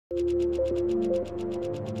The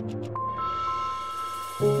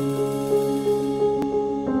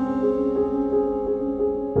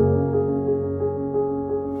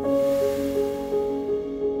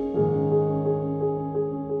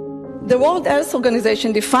World Health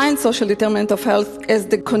Organization defines social determinant of health as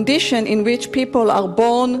the condition in which people are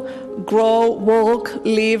born, grow, work,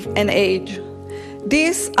 live, and age.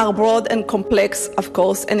 These are broad and complex, of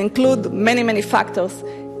course, and include many, many factors.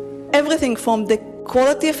 Everything from the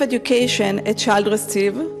quality of education a child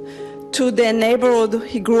receives, to the neighborhood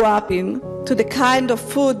he grew up in, to the kind of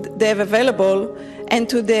food they have available, and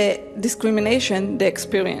to the discrimination they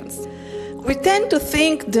experience. We tend to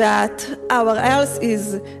think that our health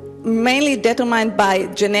is mainly determined by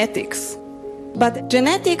genetics. But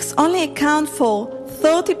genetics only account for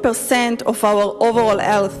 30% of our overall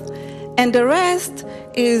health, and the rest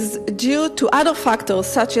is due to other factors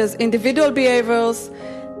such as individual behaviors,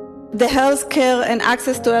 the health care and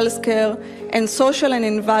access to health care, and social and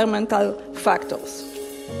environmental factors.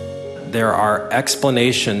 There are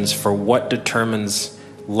explanations for what determines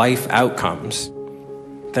life outcomes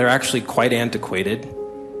that are actually quite antiquated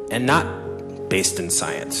and not based in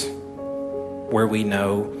science, where we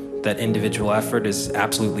know that individual effort is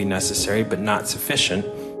absolutely necessary but not sufficient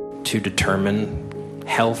to determine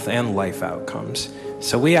health and life outcomes.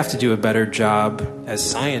 So we have to do a better job as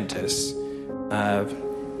scientists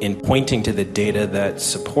in pointing to the data that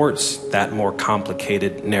supports that more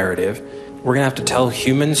complicated narrative. We're going to have to tell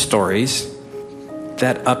human stories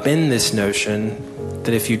that upend this notion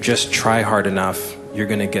that if you just try hard enough, you're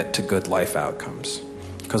going to get to good life outcomes.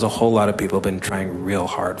 Because a whole lot of people have been trying real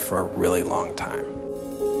hard for a really long time.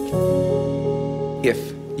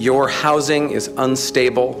 If your housing is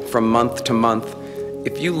unstable from month to month,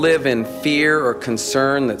 if you live in fear or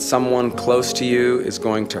concern that someone close to you is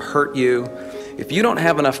going to hurt you, if you don't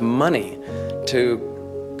have enough money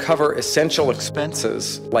to cover essential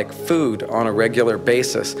expenses like food on a regular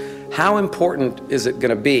basis, how important is it going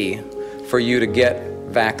to be for you to get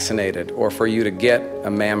vaccinated, or for you to get a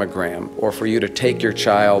mammogram, or for you to take your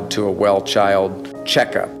child to a well-child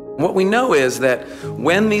checkup? What we know is that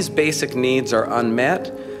when these basic needs are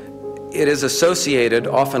unmet, it is associated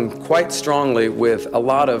often quite strongly with a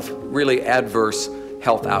lot of really adverse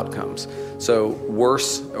health outcomes. So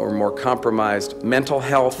worse or more compromised mental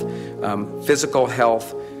health, physical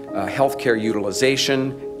health, healthcare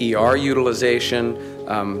utilization, ER utilization,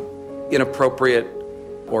 inappropriate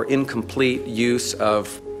or incomplete use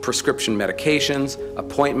of prescription medications,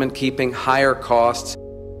 appointment keeping, higher costs.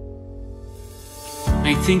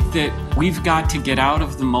 I think that we've got to get out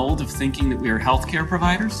of the mold of thinking that we are healthcare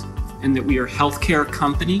providers and that we are healthcare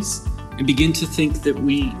companies, and begin to think that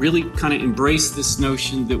we really kind of embrace this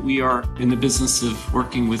notion that we are in the business of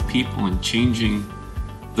working with people and changing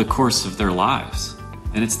the course of their lives.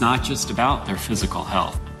 And it's not just about their physical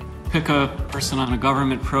health. Pick a person on a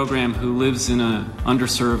government program who lives in an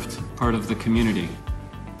underserved part of the community,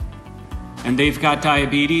 and they've got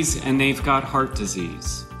diabetes and they've got heart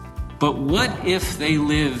disease. But what if they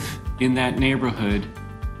live in that neighborhood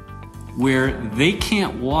where they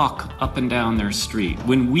can't walk up and down their street?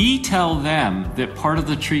 When we tell them that part of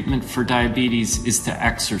the treatment for diabetes is to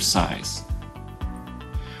exercise,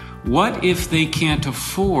 what if they can't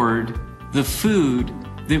afford the food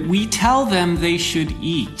that we tell them they should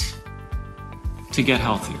eat to get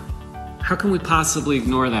healthier? How can we possibly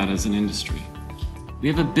ignore that as an industry? We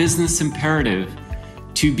have a business imperative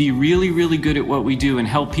to be really, really good at what we do and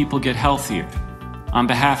help people get healthier on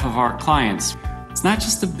behalf of our clients. It's not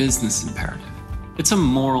just a business imperative. It's a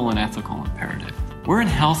moral and ethical imperative. We're in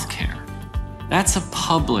healthcare. That's a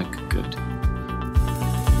public good.